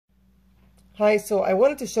Hi, so I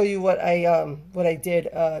wanted to show you what I did.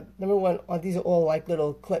 Number one, these are all like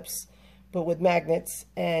little clips, but with magnets.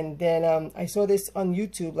 And then I saw this on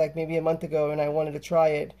YouTube like maybe a month ago, and I wanted to try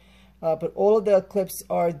it. But all of the clips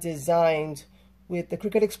are designed with the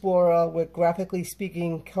Cricut Explorer with Graphically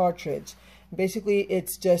Speaking cartridge. Basically,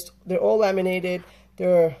 it's just they're all laminated.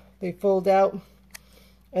 They fold out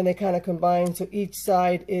and they kind of combine. So each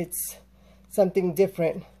side it's something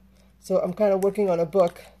different. So I'm kind of working on a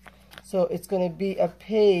book. So it's going to be a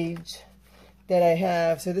page that I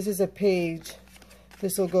have. So this is a page.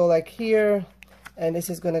 This will go like here, and this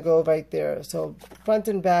is going to go right there. So front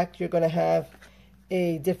and back, you're going to have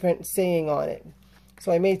a different saying on it.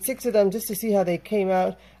 So I made 6 of them just to see how they came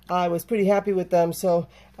out. I was pretty happy with them. So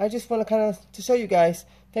I just want to kind of to show you guys.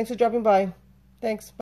 Thanks for dropping by. Thanks.